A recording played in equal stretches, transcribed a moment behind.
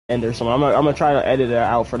end or something. I'm gonna try to edit it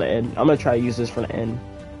out for the end. I'm gonna try to use this for the end.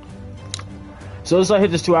 So once I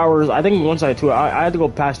hit this 2 hours, I think once I hit I had to go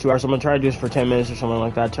past 2 hours. So I'm gonna try to do this for 10 minutes or something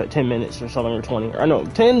like that. 10 minutes or something, or 20. Or no,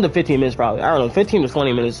 10 to 15 minutes probably. I don't know, 15 to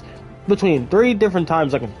 20 minutes between 3 different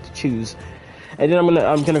times I can choose. And then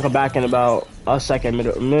I'm gonna come back in about a second,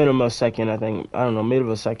 minimum a second, I think. I don't know, mid of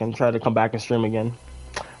a second. Try to come back and stream again.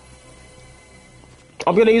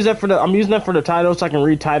 I'm gonna use that for I'm using that for the title so I can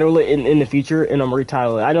retitle it in the future, and I'm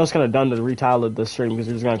retitle it. I know it's kind of dumb to retitle the stream because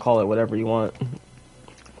you're just gonna call it whatever you want.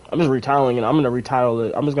 I'm just retitling it. I'm gonna retitle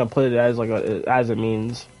it. I'm just gonna put it as like as it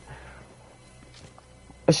means.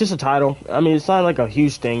 It's just a title. I mean, it's not like a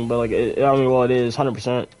huge thing, but like I mean, well, it is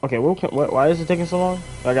 100%. Okay, why is it taking so long?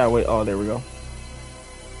 I gotta wait. Oh, there we go.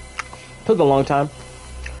 Took a long time.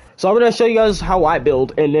 So I'm gonna show you guys how I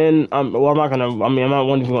build, and then well, I'm not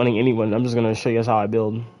wanting anyone. I'm just gonna show you guys how I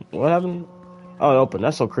build. What happened? Oh, it opened.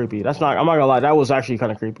 That's so creepy. That's not. I'm not gonna lie. That was actually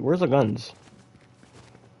kind of creepy. Where's the guns?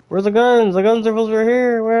 Where's the guns? The guns are supposed to be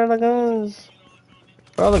here. Where are the guns?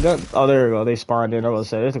 Where are the guns? Oh, there we go. They spawned in. I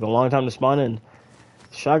was gonna say it took a long time to spawn in.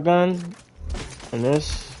 Shotgun, and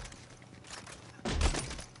this.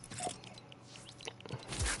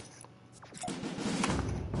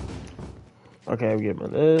 Okay, we get rid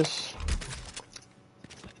of this.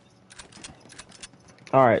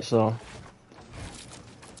 Alright, so.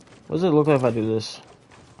 What does it look like if I do this?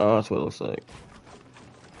 Oh, that's what it looks like.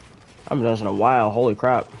 I haven't done this in a while. Holy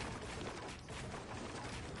crap.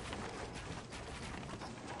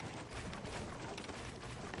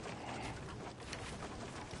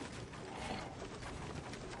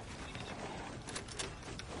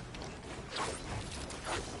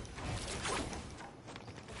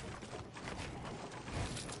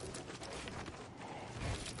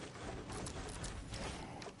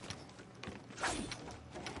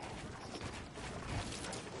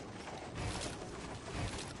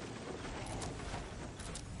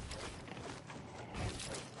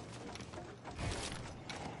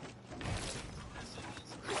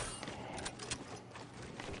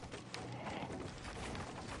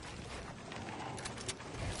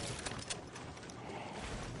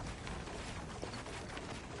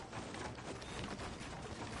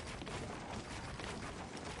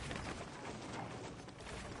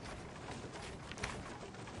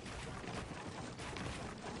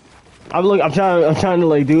 I'm trying to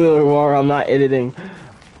like do it while I'm not editing.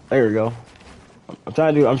 There we go. I'm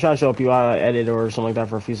trying to show you how I edit or something like that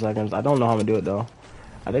for a few seconds. I don't know how I'm gonna do it though.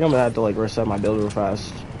 I think I'm gonna have to like reset my build real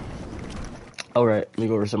fast. Alright, let me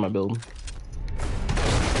go reset my build.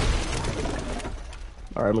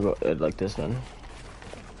 Alright, I'm gonna go edit like this then.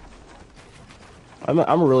 I'm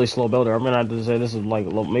a really slow builder. I'm gonna have to say this is like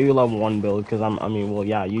maybe level 1 build because I mean, well,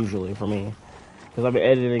 yeah, usually for me, because I've been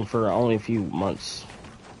editing for only a few months.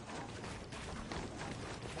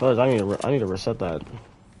 But I need to reset that.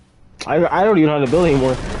 I don't even know how to build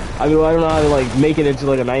anymore. I mean, I don't know how to like make it into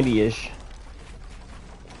like a 90-ish.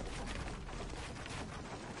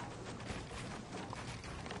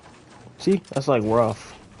 See, that's like rough.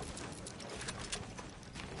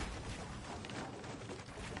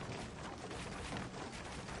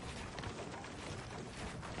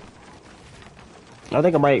 I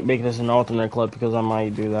think I might make this an alternate clip because I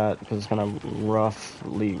might do that because it's kind of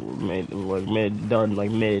roughly made, like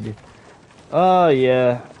mid. Oh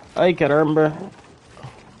yeah, ay caramba.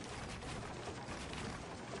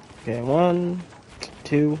 Okay, 1,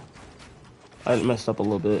 2. I messed up a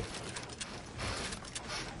little bit.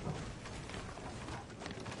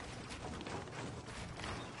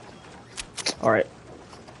 All right,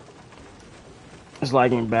 it's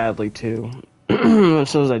lagging badly too. As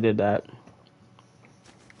soon as I did that.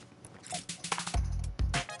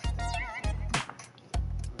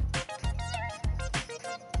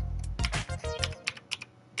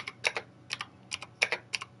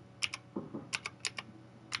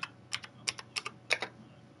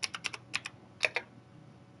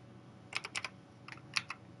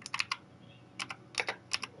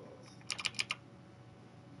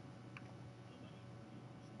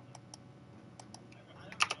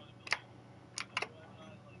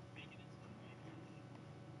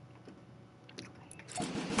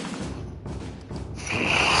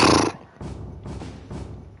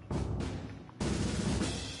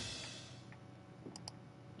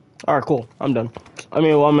 Alright, cool. I'm done. I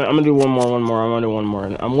mean, well, I'm gonna do one more. I'm gonna do one more.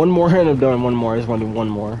 I'm one more and I'm done one more. I just wanna do one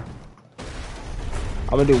more. I'm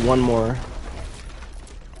gonna do one more.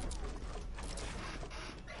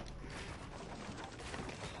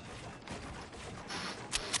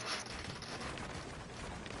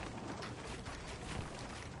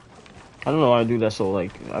 I don't know why I do that, so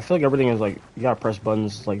like, I feel like everything is like, you gotta press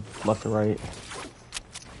buttons like left or right.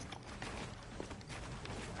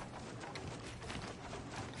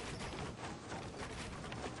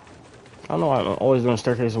 I don't know why I'm always doing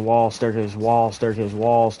staircase, wall, staircase, wall, staircase,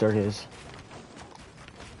 wall, staircase.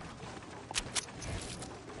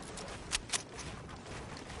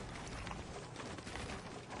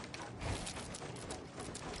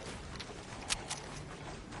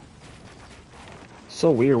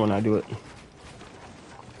 So weird when I do it.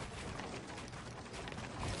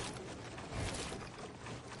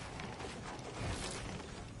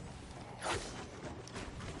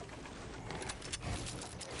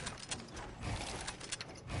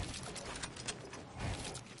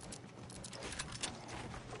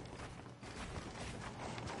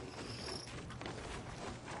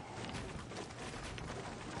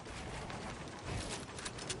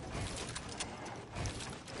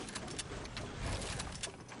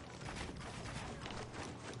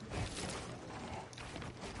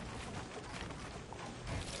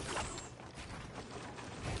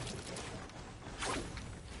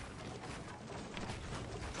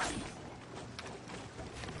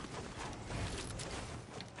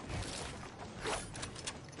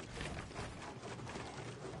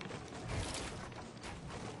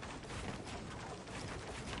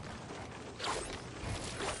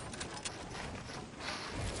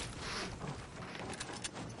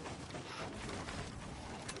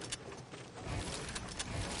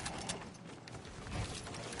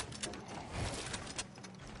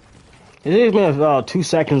 It takes me about 2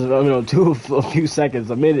 seconds, a few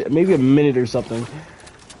seconds, a minute, maybe a minute or something.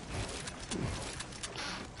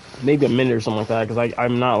 Maybe a minute or something like that, because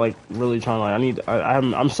I'm not like really trying to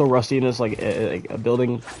I'm so rusty in this like a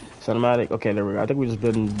building cinematic. Okay, there we go. I think we just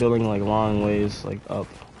been building like long ways like up.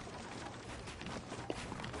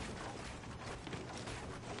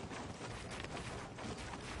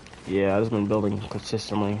 Yeah, I've just been building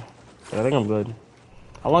consistently. But I think I'm good.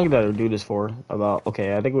 How long did I do this for? About,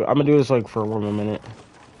 okay, I'm gonna do this like for 1 more minute.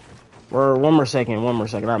 Or 1 more second,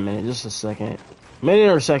 not a minute, just a second. Minute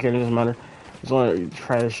or second, it doesn't matter. Just want to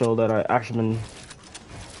try to show that I actually been.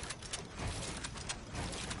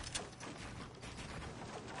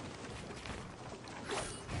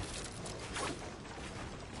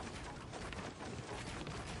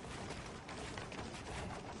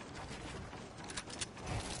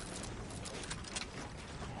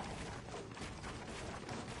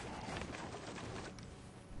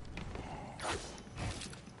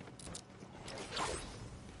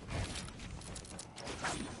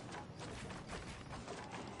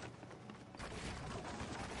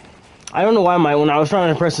 I don't know why when I was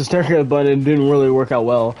trying to press the staircase button, it didn't really work out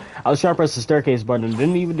well. I was trying to press the staircase button, and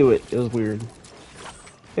didn't even do it. It was weird.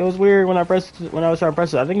 It was weird when I was trying to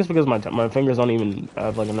press it. I think it's because my fingers don't even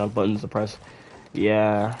have like enough buttons to press.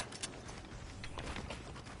 Yeah.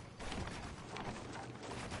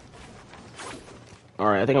 All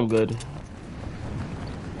right, I think I'm good.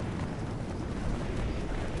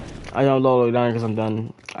 I don't load it down because I'm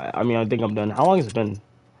done. I mean, I think I'm done. How long has it been?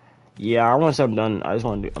 Yeah, I want to say I'm done. I just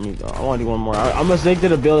want to do. I mean, I want to do one more. I'm addicted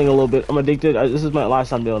to building a little bit. I'm addicted. This is my last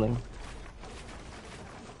time building.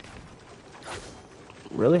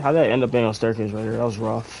 Really? How did I end up being on staircase right here? That was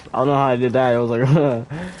rough. I don't know how I did that. I was like,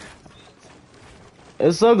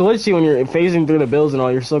 it's so glitchy when you're phasing through the builds and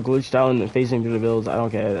all. You're so glitched out and phasing through the builds. I don't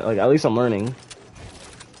get it. Like, at least I'm learning.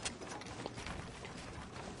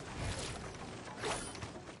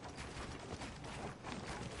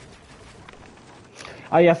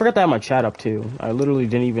 Oh yeah, I forgot to have my chat up too. I literally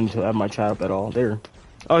didn't even have my chat up at all. There.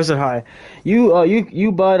 Oh, I said hi.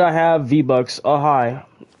 You, bud. I have V-Bucks. Oh, hi.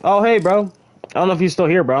 Oh, hey, bro. I don't know if he's still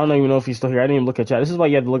here, bro. I don't even know if he's still here. I didn't even look at chat. This is why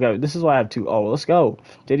you have to look at. This is why I have two. Oh, let's go.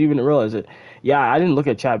 Didn't even realize it. Yeah, I didn't look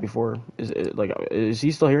at chat before. Is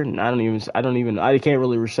he still here? I don't even. I can't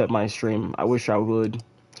really reset my stream. I wish I would.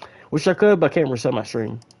 Wish I could, but I can't reset my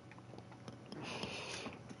stream.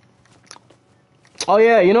 Oh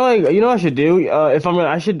yeah, you know what I should do. If I'm gonna,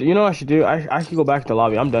 I should, you know what I should do. I should go back to the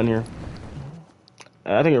lobby. I'm done here.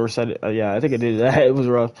 I think it reset it. Yeah, I think it did that. It was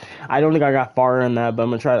rough. I don't think I got far in that, but I'm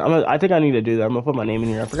gonna try. I think I need to do that. I'm gonna put my name in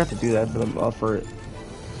here. I forgot to do that, but I'm up for it.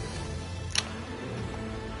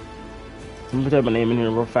 I'm gonna put my name in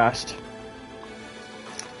here real fast.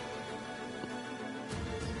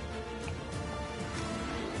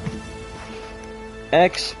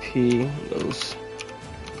 Xpghost.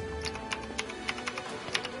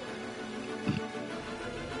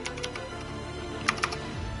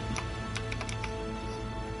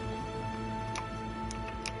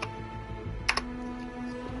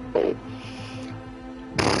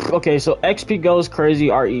 Okay, so Xpghost crazy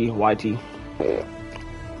REYT.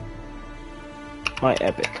 My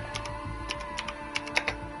epic.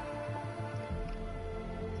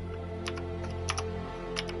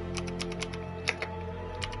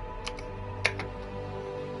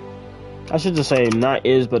 I should just say not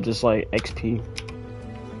is, but just like XP.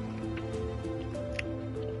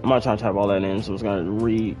 I'm not trying to type all that in, so I'm just gonna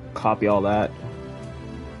re-copy all that.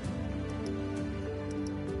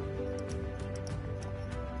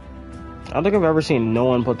 I don't think I've ever seen no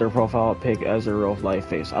one put their profile pic as their real life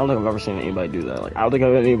face. I don't think I've ever seen anybody do that. Like, I don't think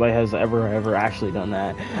anybody has ever actually done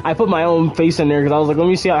that. I put my own face in there because I was like, let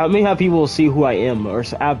me have people see who I am, or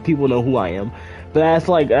have people know who I am. But that's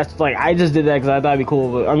like I just did that because I thought it'd be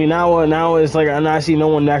cool. But I mean now it's like, and I see no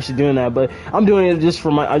one actually doing that. But I'm doing it just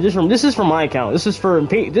for this is for my account. This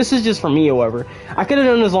is just for me. However, I could have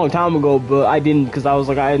done this a long time ago, but I didn't because I was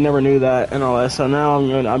like, I never knew that and all that. So now I'm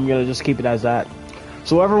gonna just keep it as that.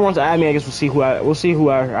 So whoever wants to add me, I guess we'll see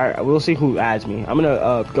who adds me. I'm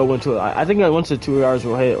gonna go into it. I think that once the 2 hours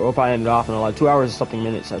we'll probably end it off in like 2 hours and something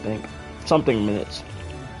minutes. I think something minutes.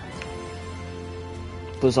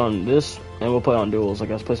 Put this on this, and we'll play on duels. I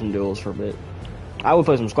guess play some duels for a bit. I would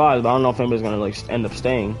play some squads, but I don't know if anybody's gonna like end up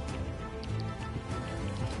staying.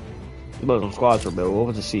 We'll play some squads for a bit.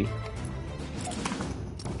 We'll just see.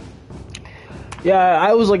 Yeah,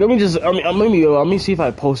 I was like, let me see if I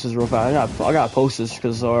post this real fast. I got post this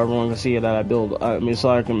because so everyone can see that I build. I mean, so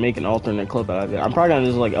I can make an alternate clip out of it. I'm probably gonna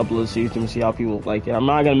just like upload this to YouTube and see how people like it. I'm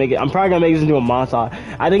not gonna make it. I'm probably gonna make this into a montage.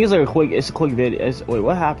 I think it's like a quick video. Wait,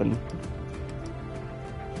 what happened?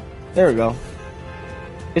 There we go.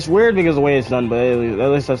 It's weird because the way it's done, but at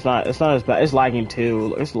least it's not as bad. It's lagging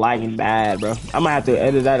too. It's lagging bad, bro. I might have to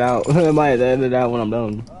edit that out. I might have to edit that when I'm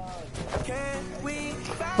done.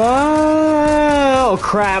 Oh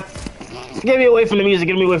crap! Get me away from the music.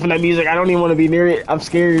 Get me away from that music. I don't even want to be near it. I'm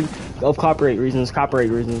scared of copyright reasons.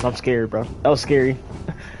 I'm scared, bro. That was scary.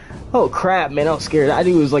 Oh crap, man! I was scared. I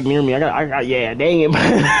knew it was like near me. I got. Yeah, dang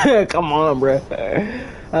it. Come on, bro.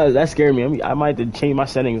 That scared me. I might have to change my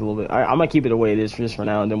settings a little bit. I might keep it the way it is just for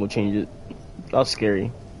now, and then we'll change it. That was scary.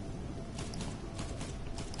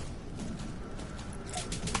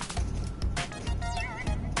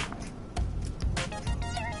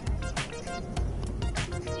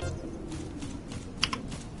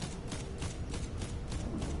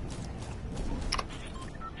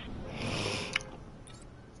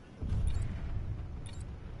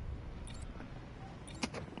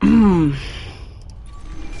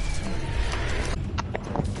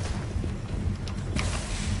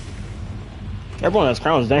 Everyone has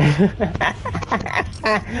crowns, dang.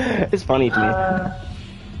 It's funny to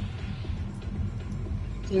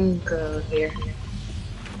me. You can go here.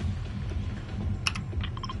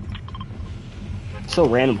 So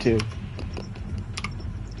random too.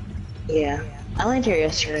 Yeah, I went here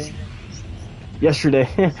yesterday.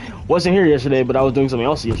 Wasn't here yesterday, but I was doing something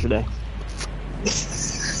else yesterday.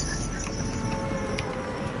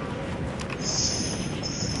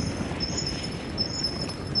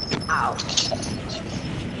 Ow.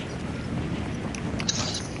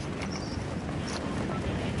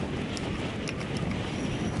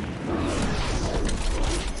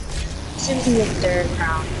 See if we can get their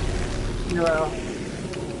crown in a row.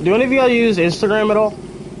 Do any of y'all use Instagram at all?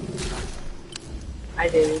 I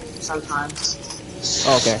do, sometimes.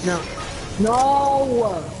 Oh, okay. No.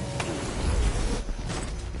 No!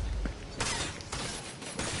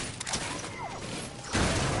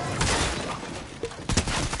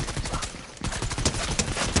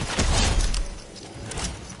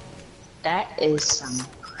 That is some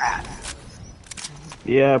crap.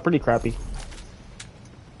 Yeah, pretty crappy.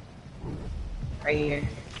 Right here.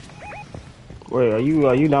 Wait, are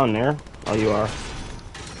you down there? Oh, you are.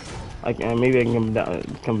 Maybe I can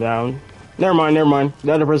come down. Never mind.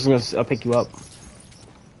 The other person's gonna pick you up.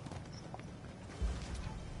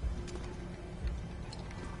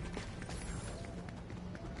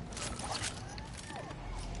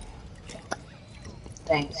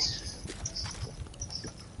 Thanks.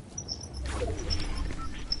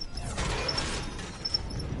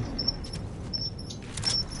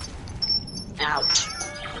 Ouch.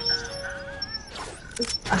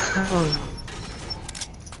 Oh no.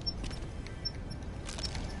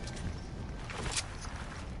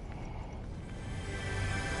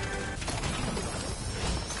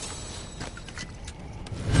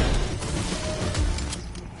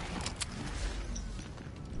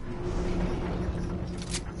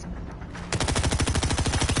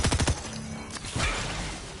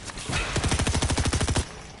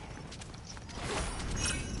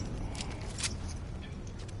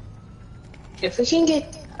 If we can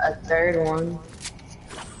get a third one.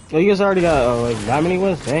 Oh, you guys already got like that many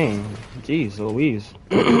wins? Dang. Jeez Louise.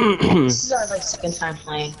 This is our like second time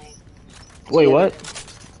playing. Wait, yeah. What?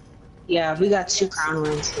 Yeah, we got 2 crown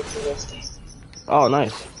wins for this game. Oh,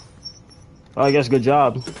 nice. Oh, I guess good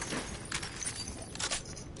job.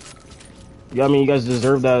 Yeah, I mean, you guys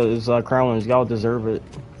deserve that as crown. Y'all deserve it.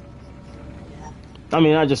 Yeah. I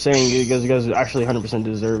mean, not just saying you guys actually 100%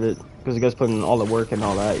 deserve it because you guys put in all the work and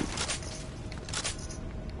all that.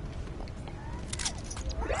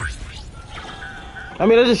 I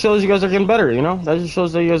mean, that just shows you guys are getting better, you know? That just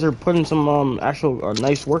shows that you guys are putting some actual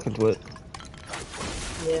nice work into it.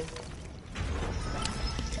 Yeah.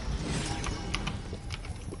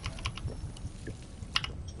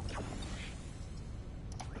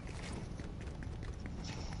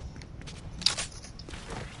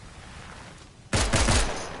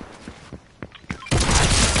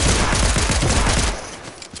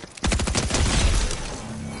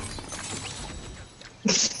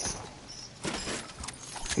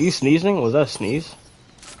 Are you sneezing? Was that a sneeze?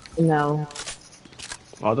 No.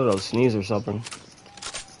 Oh, I thought that was a sneeze or something.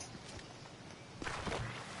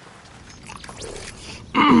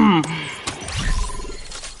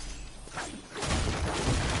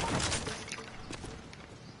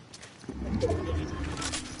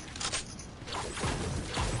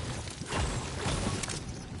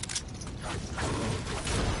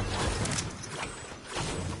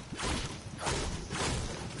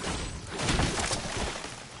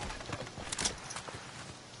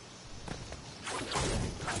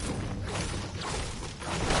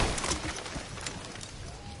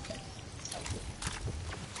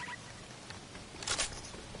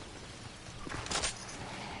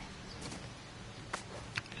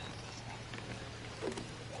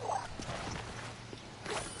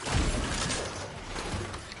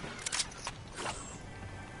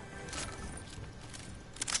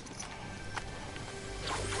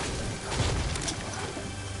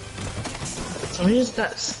 Somebody just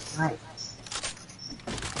got sniped.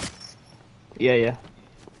 Yeah, yeah.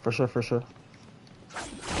 For sure, for sure.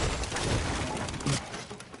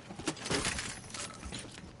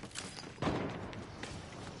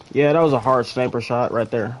 Yeah, that was a hard sniper shot right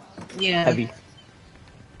there. Yeah. Heavy.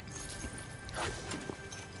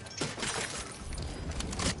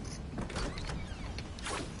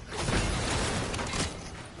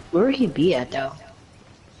 Where would he be at though?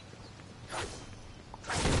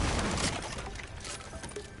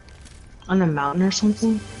 On a mountain or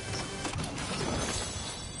something?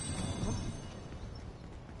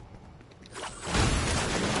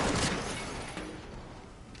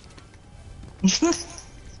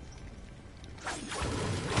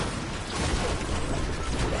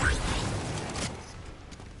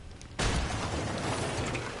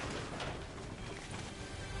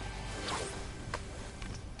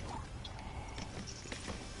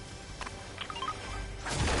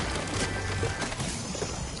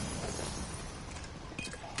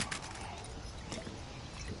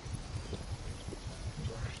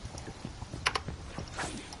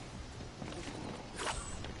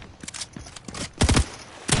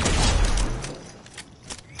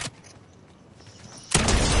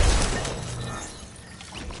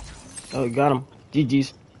 Oh, got him.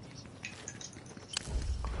 GG's.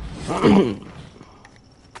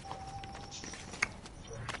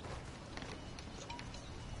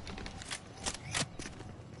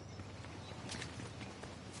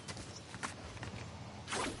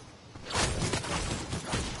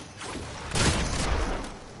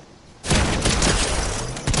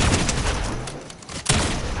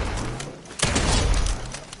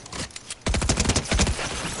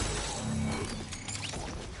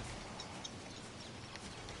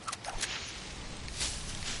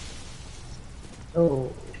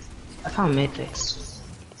 Oh, I found Matrix.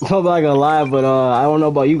 I'm not gonna lie, but I don't know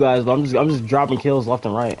about you guys, but I'm just dropping kills left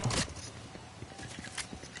and right.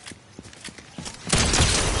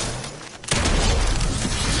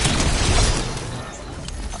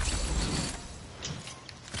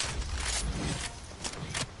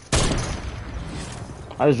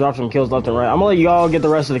 I just dropped some kills left and right. I'm gonna let y'all get the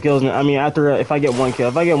rest of the kills. I mean, after if I get one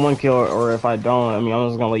kill, or if I don't, I mean, I'm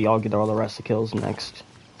just gonna let y'all get all the rest of the kills next.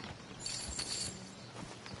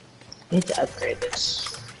 I need to upgrade this.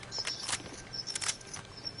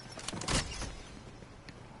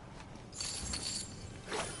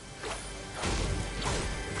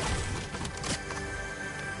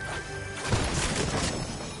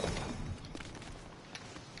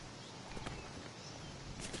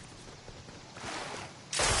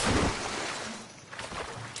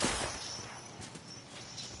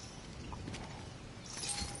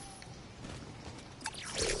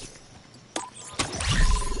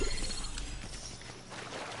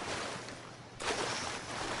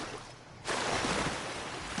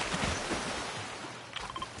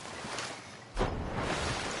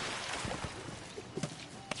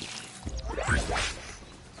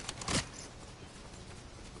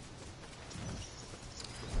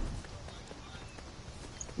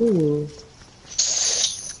 Ooh.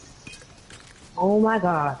 Oh my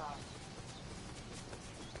god.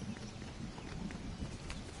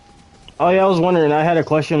 Oh yeah, I was wondering. I had a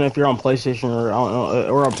question if you're on PlayStation or I don't know,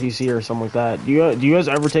 or on PC or something like that. Do you guys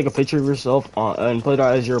ever take a picture of yourself and put it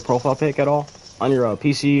as your profile pic at all on your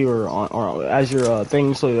PC or as your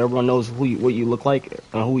thing so that everyone knows what you look like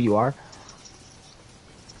and who you are?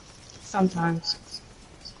 Sometimes.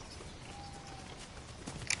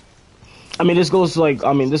 This goes like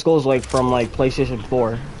from like PlayStation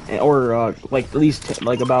 4 or like at least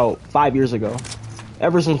like about 5 years ago,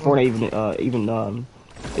 ever since Fortnite even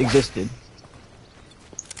existed.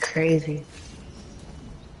 Crazy.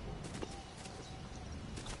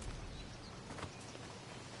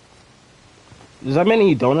 Does that mean you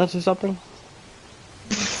eat donuts or something?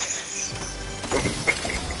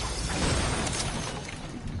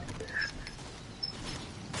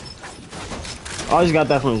 I just got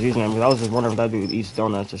that from his username because I was just wondering if that dude eats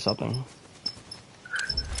donuts or something.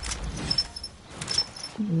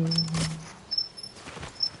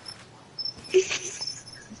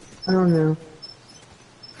 I don't know.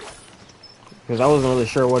 Because I wasn't really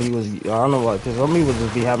sure what he was. I don't know what. Because some people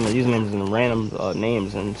just be having their usernames and random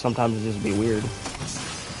names, and sometimes it just be weird.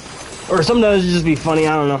 Or sometimes it just be funny.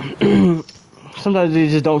 I don't know. Sometimes they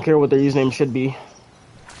just don't care what their username should be.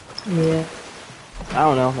 Yeah. I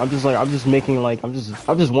don't know. I'm just making like I'm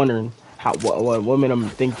just wondering how what made them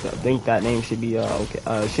think that name should be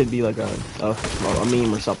should be like a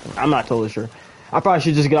meme or something. I'm not totally sure. I probably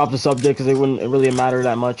should just get off the subject because it wouldn't really matter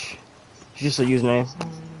that much. It's just a username.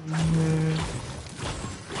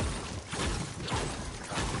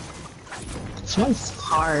 Someone's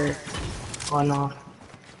car going off.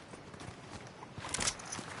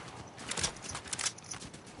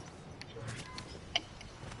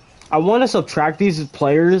 I want to subtract these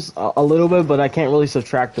players a little bit, but I can't really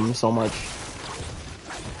subtract them so much.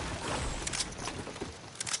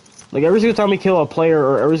 Like every single time we kill a player,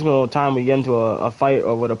 or every single time we get into a fight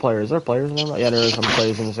with a player, is there players in there? Yeah, there are some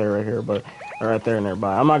players in this area right here, but right there and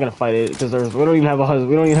nearby. I'm not gonna fight it because we don't even have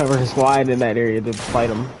a squad in that area to fight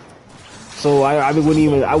them. So I wouldn't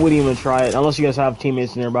even try it unless you guys have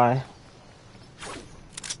teammates nearby.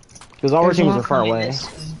 Because all our teams are far away.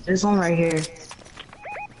 There's one right here.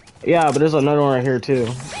 Yeah, but there's another one right here too.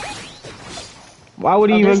 Why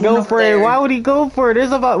would he even go for it? Why would he go for it? We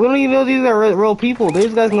don't even know these are real people.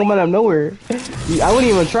 These guys can come out of nowhere. I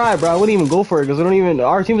wouldn't even try, bro. I wouldn't even go for it because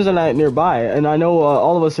our teams are not nearby, and I know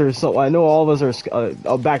all of us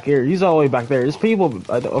are back here. He's all the way back there. There's people.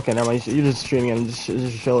 Okay, never mind. You're just streaming and just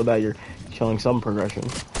show that you're showing some progression.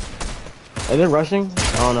 Are they rushing?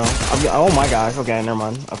 I don't know. Oh my gosh. Okay, never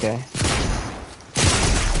mind. Okay.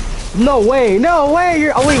 No way! No way!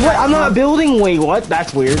 Oh wait, what? I'm not building. Wait, what?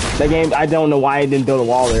 That's weird. That game. I don't know why I didn't build a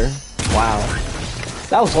wall there. Wow,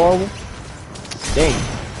 that was horrible. Dang.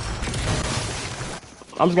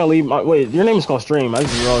 I'm just gonna leave. Wait, your name is called Stream. I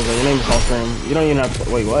just realized that your name is called Stream. You don't even have to.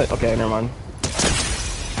 Wait, what? Okay, never mind.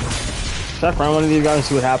 Should I find one of these guys and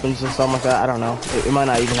see what happens or something like that? I don't know. It might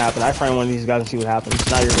not even happen. I find one of these guys and see what happens. It's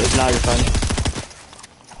not your friend.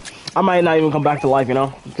 I might not even come back to life, you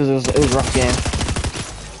know, because it was a rough game.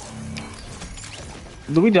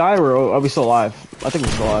 Did we die or are we still alive? I think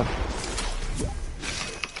we're still alive.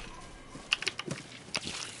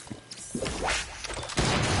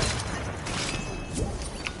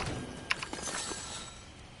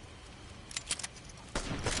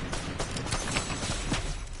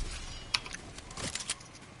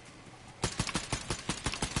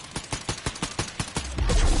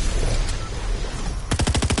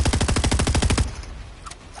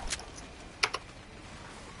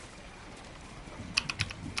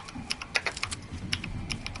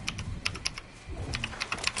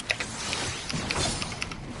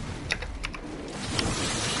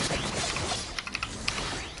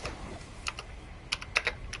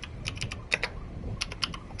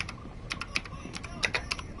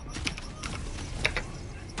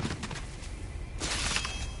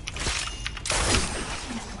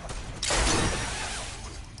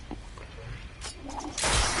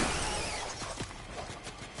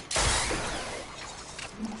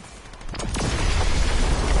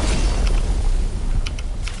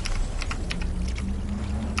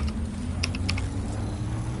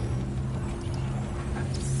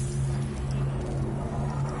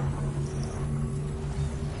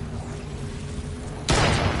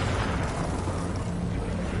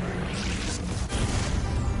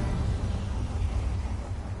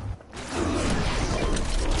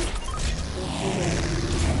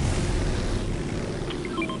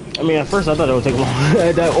 I mean, at first I thought it would take long.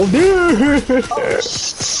 Oh, dude!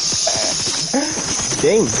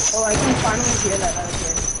 Dang. Oh, I can finally hear that out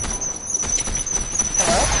here.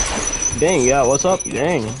 Dang, yeah, what's up?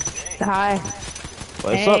 Dang. Hi.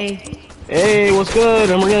 What's up? Hey, what's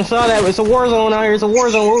good? And we're getting shot at. It's a war zone out here. It's a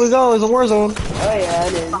war zone. Where we go? It's a war zone. Oh yeah,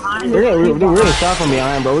 it is. We're getting shot from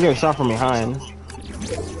behind, bro. We're getting shot from behind.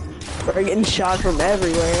 We're getting shot from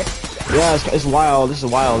everywhere. Yeah, it's wild. This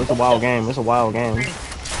is wild. It's a wild game. It's a wild game.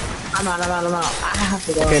 I'm out. I have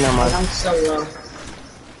to go. Okay, never mind. I'm so low.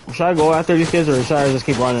 Should I go after these kids or should I just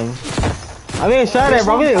keep running? I'm getting shot at,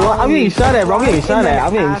 bro. I'm getting shot at, bro. I'm getting shot at.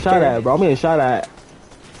 I'm getting shot at, bro. I'm getting shot at.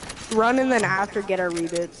 Run and then after get our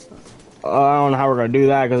rebits. I don't know how we're gonna do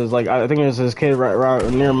that because it's like I think there's this kid right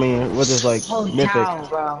near me with this like Holy mythic. cow,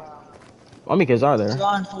 bro. How many kids are there?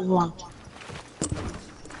 Hold on.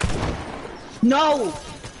 No!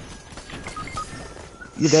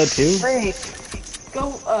 You dead too? Hey,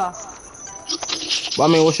 go, Well,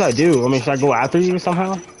 I mean, what should I do? I mean, should I go after you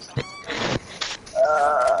somehow?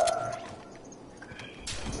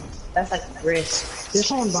 That's like a risk. There's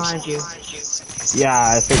someone behind you.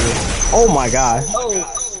 Yeah, I figured. Oh my god. Oh.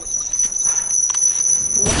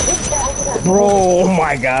 Bro, oh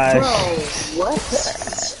my gosh. Bro, what?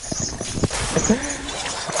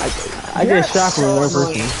 I get shot from one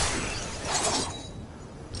person.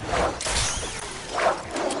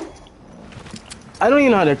 I don't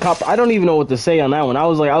even know how to cop. I don't even know what to say on that one. I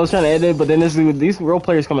was trying to edit, but then these role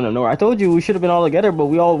players coming out of nowhere. I told you we should have been all together, but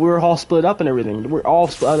we were all split up and everything. We're all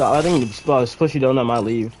split. I think Splushy Donut might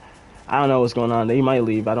leave. I don't know what's going on. He might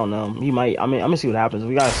leave. I don't know. He might. I mean, I'm gonna see what happens.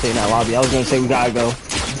 We gotta stay in that lobby. I was gonna say we gotta go.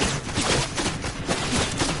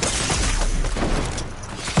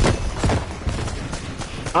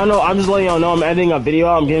 I don't know. I'm just letting y'all know I'm editing a video.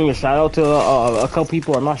 I'm giving a shout out to a couple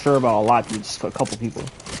people. I'm not sure about a lot, just a couple people.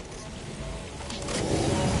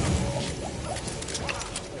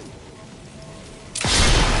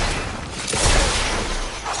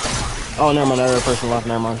 Oh, never mind. That other person left.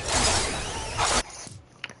 Never mind.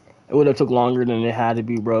 It would have took longer than it had to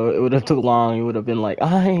be, bro. It would have took long. It would have been like,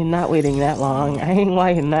 I ain't not waiting that long. I ain't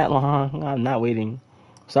waiting that long. I'm not waiting.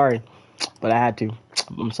 Sorry, but I had to.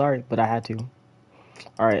 I'm sorry, but I had to.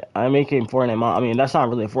 All right, I'm making Fortnite mod. I mean, that's not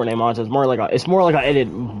really a Fortnite mod. It's more like an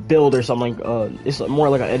edit build or something. It's more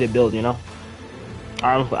like an edit build, you know.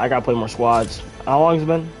 I gotta play more squads. How long has it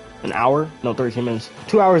been? An hour? No, 13 minutes.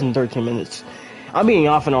 2 hours and 13 minutes. I'm being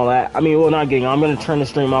off and all that. I mean, well, not getting. I'm gonna turn the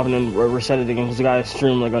stream off and then reset it again because I gotta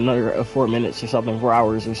stream like another 4 minutes or something, 4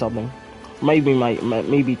 hours or something. Maybe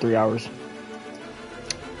 3 hours.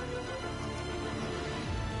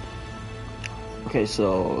 Okay,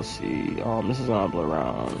 so let's see. This is gonna blow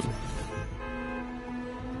around.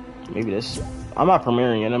 Maybe this. I'm not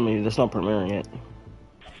premiering it. I mean, there's no premiering it.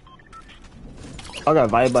 I got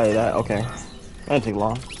vibe by that. Okay, that didn't take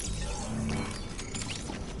long.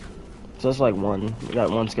 So that's like one. We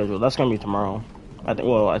got one scheduled. That's gonna be tomorrow. I think.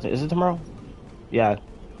 Well, is it tomorrow? Yeah.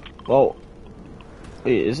 Well,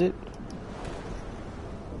 wait, is it?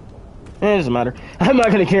 It doesn't matter. I'm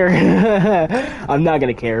not gonna care. I'm not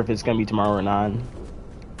gonna care if it's gonna be tomorrow or not.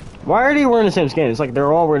 Why are they wearing the same skin? It's like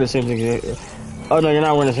they're all wearing the same thing. Oh no, you're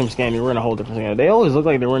not wearing the same skin. You're wearing a whole different skin. They always look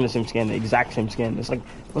like they're wearing the same skin, the exact same skin. It's like,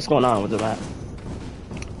 what's going on with that?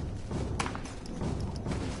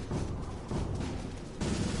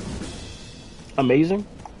 Amazing.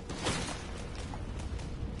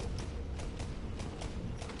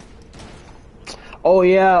 Oh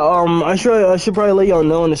yeah, I should probably let y'all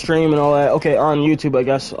know in the stream and all that. Okay, on YouTube, I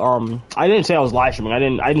guess. I didn't say I was live streaming. I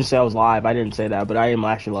didn't say I was live. I didn't say that, but I am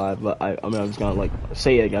actually live. But I mean, I was gonna like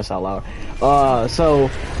say it, I guess, out loud. So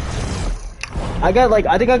I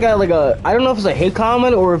think I got like I don't know if it's a hate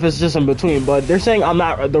comment or if it's just in between, but they're saying I'm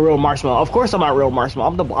not the real Marshmallow. Of course I'm not real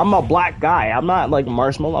Marshmallow. I'm a black guy. I'm not like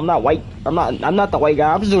Marshmallow. I'm not white. I'm not the white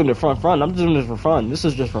guy. I'm just doing it for fun. I'm just doing this for fun. This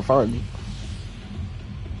is just for fun.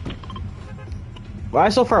 Why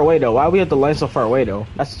so far away though? Why we have to land so far away though?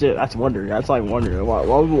 That's wondering. That's like wondering.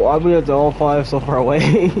 Why we have to all fly so far away?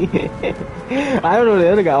 I don't know the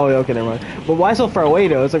other guy. Oh, okay, never mind. But why so far away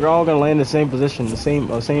though? It's like we're all gonna land in the same position, the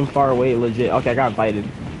same far away. Legit. Okay, I got invited.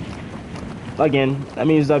 Again, that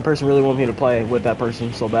means that person really wants me to play with that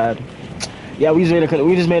person so bad. Yeah, we just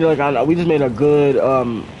made a good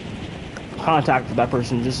contact with that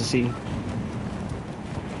person just to see.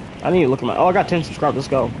 I need to look at my. Oh, I got 10 subscribers. Let's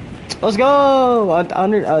go. Let's go!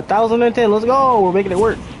 1,010. Let's go! We're making it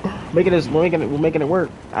work. We're making it work.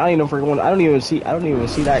 I don't even know if we're going. I don't even see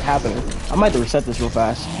that happening. I might have to reset this real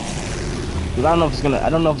fast because I don't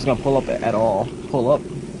know if it's gonna pull up at all. Pull up.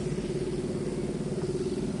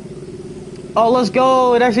 Oh, let's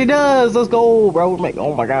go! It actually does. Let's go, bro.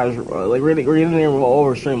 Oh my gosh! Like we're getting there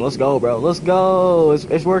over stream. Let's go, bro. Let's go!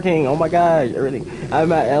 It's working. Oh my gosh! Everything. I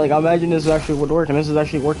imagine this actually would work, and this is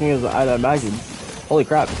actually working as I'd imagine. Holy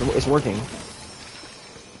crap, it's working.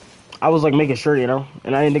 I was like making sure, you know,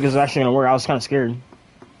 and I didn't think it was actually gonna work. I was kind of scared.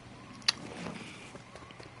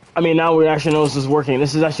 I mean, now we actually know this is working.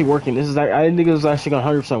 This is actually working. This is I didn't think it was actually gonna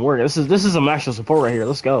 100% work. This is some actual support right here.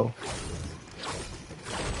 Let's go.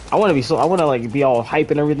 I want to like be all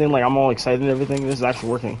hype and everything. Like I'm all excited and everything. This is actually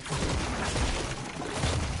working.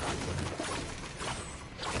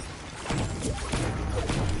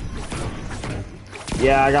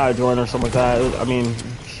 Yeah, I gotta join or something like that. I mean,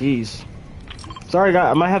 jeez. Sorry, guys.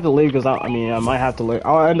 I might have to leave because I might have to leave.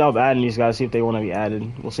 I'll end up adding these guys. See if they want to be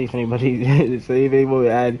added. We'll see if anybody if anybody will be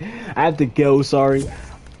added. I have to go. Sorry.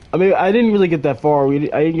 I mean, I didn't really get that far. I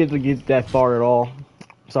didn't get that far at all.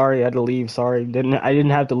 Sorry, I had to leave. Sorry, I didn't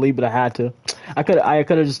have to leave, but I had to. I could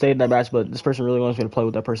have just stayed in that match, but this person really wants me to play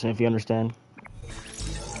with that person. If you understand.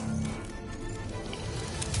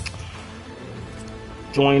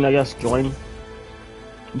 Join, I guess. Join.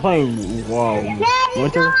 I'm playing. Whoa.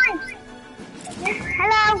 Winter.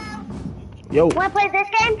 Hello. Yo. Wanna play this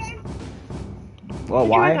game? Well,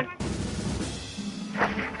 why?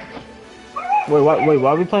 Wait,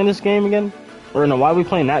 why are we playing this game again? Or no, why are we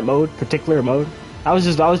playing that mode, particular mode? I was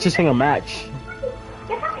just in a match.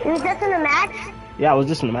 You was just in a match? Yeah, I was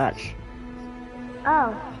just in a match.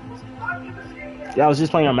 Oh. Yeah, I was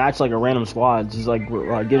just playing a match like a random squad, just like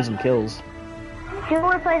getting some kills. Do you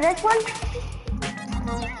wanna play this one?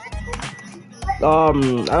 I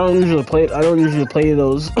don't usually play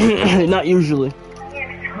those. Not usually.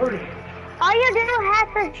 All you do has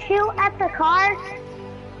to shoot at the car,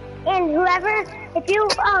 and whoever, if you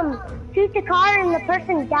shoot the car and the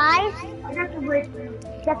person dies,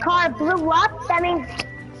 the car blew up, that means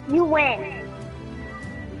you win.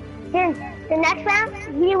 Then the next round,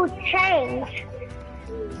 we will change.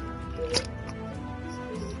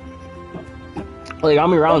 Like how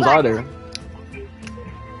many rounds are there?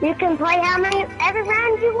 You can play every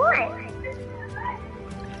round you want.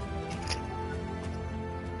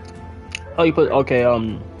 Oh, you put okay.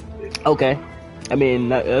 Okay. I mean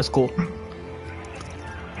that's cool.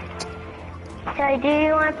 So do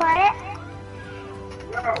you want to play it?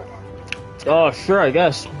 Oh, sure. I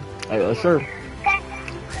guess. Sure. Okay.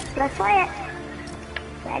 Let's play it.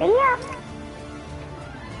 Ready up.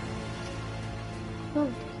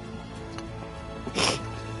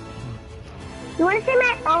 You want to see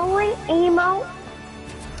my only emote?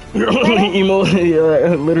 Your only emote,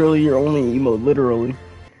 yeah, literally your only emote, literally.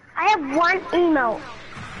 I have one emote.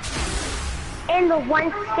 And the one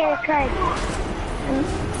skin card.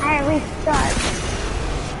 I restart.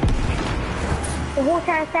 The whole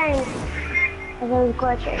entire thing is really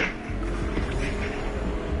glitching.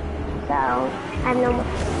 So, I have no more.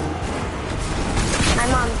 My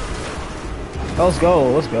mom. Let's go,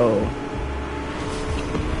 let's go.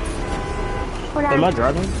 Am I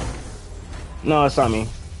driving? No, it's not me. I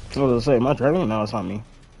was gonna say, am I driving? No, it's not me.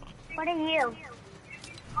 What are you?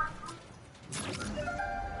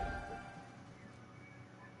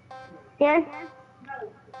 Dan?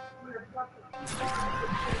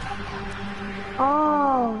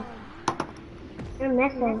 Oh. You're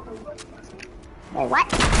missing. Wait, what?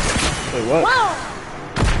 Wait, what? Whoa!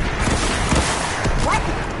 What?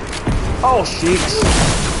 Oh, sheeps.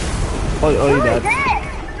 Oh, you dead.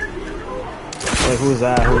 Wait, who's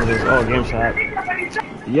that? Who is this? Oh, game chat.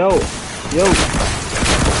 Yo.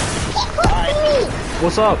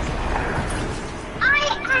 What's up? I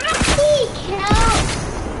actually killed.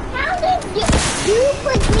 How did you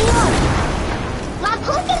put me on? My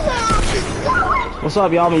Pokemon is going. What's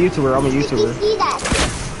up, y'all? I'm a YouTuber. Did you see that?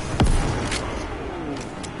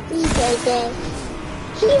 He did it.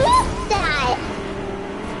 He missed that.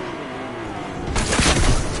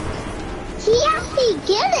 He actually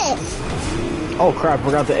did it. Oh crap!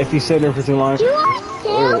 Forgot that if you sit there for too long. You are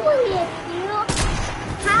still with you.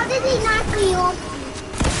 How did he knock me off?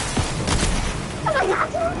 Oh my God.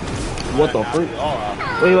 What the freak?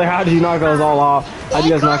 Wait, how did you knock us all off? How did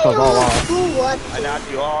you guys knock us all off? I knocked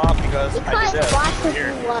you all off because I just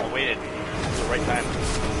here. I waited at the right time.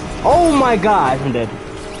 Oh my God! I'm dead.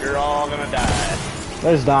 You're all gonna die. I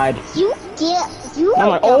just died. You did. You I'm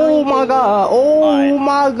like, oh my God! Oh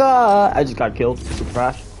my God! I just got killed. Super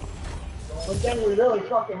fast. Go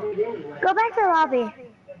back to the lobby.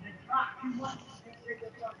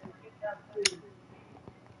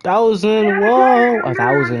 1,000, whoa,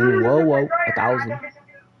 1,000, whoa, 1,000.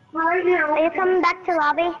 Are you coming back to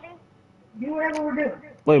lobby?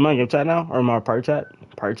 Wait, am I in game chat now? Or am I party chat?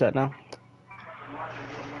 Party chat now?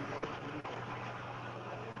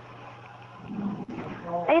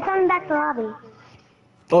 Are you coming back to lobby?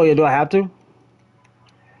 Oh yeah, do I have to?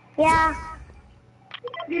 Yeah.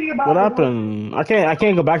 What happened? I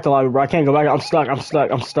can't go back to lobby, bro. I can't go back. I'm stuck. All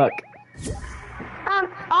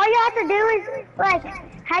you have to do is like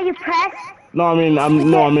how you press. No, I mean,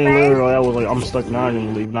 literally, I was like, I'm stuck. Now I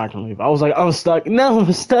can leave. Not gonna leave. I was like, I'm stuck. No,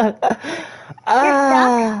 I'm stuck.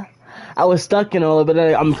 Ah, I was stuck, but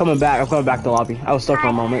I'm coming back. I'm coming back to lobby. I was stuck for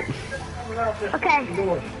a moment. Okay.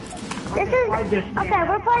 Okay.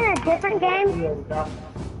 We're playing a different game.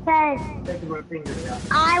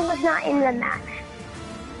 Because I was not in the match.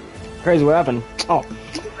 Crazy, what happened? Oh,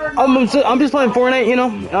 I'm just playing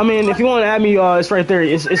Fortnite, I mean, if you want to add me, it's right there.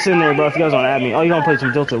 It's in there, bro. If you guys want to add me, oh, you gonna play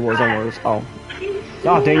some Delta Wars? Don't worry. Oh,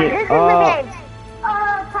 dang it. This is the game.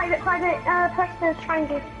 Private. Press the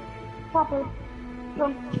triangle.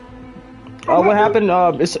 What happened?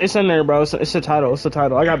 It's in there, bro. It's the title. It's the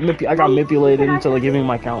title. I got manipulated into like giving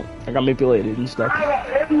my count. I got manipulated and stuff.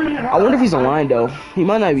 I wonder if he's online though. He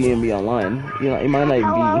might not even be online. He might not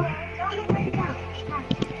even be.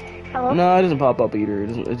 Hello? No, it doesn't pop up either.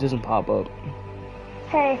 It doesn't pop up.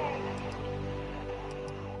 Hey.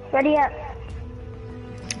 Ready up.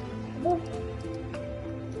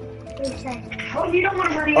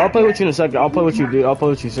 I'll play with you in a second. I'll play with you, dude. I'll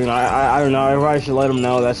play with you soon. I don't know. I probably should let him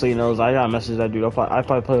know that so he knows. I gotta message that dude. I'll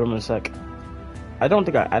probably play with him in a sec. I don't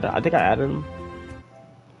think I added him.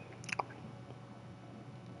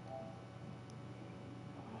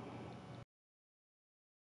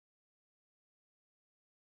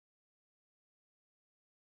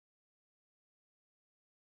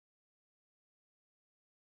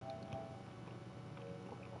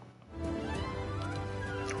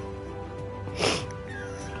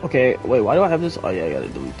 Okay, wait, why do I have this? Oh yeah, I gotta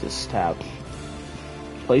delete this tab.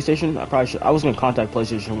 PlayStation? I probably should. I was gonna contact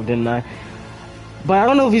PlayStation, didn't I? But I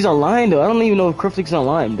don't know if he's online though. I don't even know if Cryptic's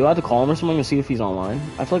online. Do I have to call him or something and see if he's online?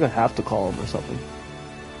 I feel like I have to call him or something.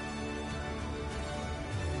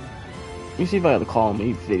 Let me see if I have to call him. Let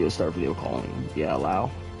me start video calling. Yeah, allow.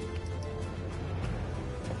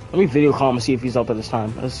 Let me video call him and see if he's up at this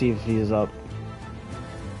time. Let's see if he is up.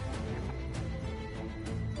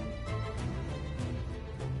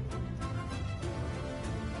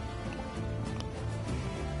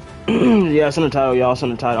 Yeah, send the title, y'all.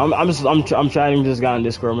 Send the title. I'm chatting this guy on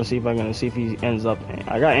Discord. I'm gonna see if he ends up.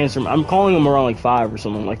 I gotta answer him. I'm calling him around like 5 or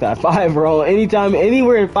something like that. 5, bro. Anytime,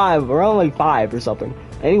 anywhere in 5, around like 5 or something.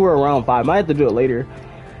 Anywhere around 5. Might have to do it later.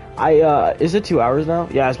 Is it 2 hours now?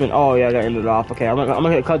 Yeah, it's been. Oh yeah, I gotta end it off. Okay, I'm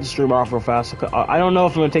gonna cut the stream off real fast. I don't know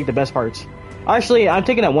if I'm gonna take the best parts. Actually, I'm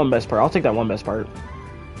taking that one best part. I'll take that one best part.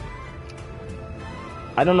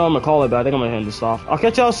 I don't know I'm gonna call it, but I think I'm gonna end this off. I'll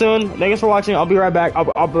catch y'all soon. Thanks for watching. I'll be right back.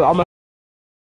 I'm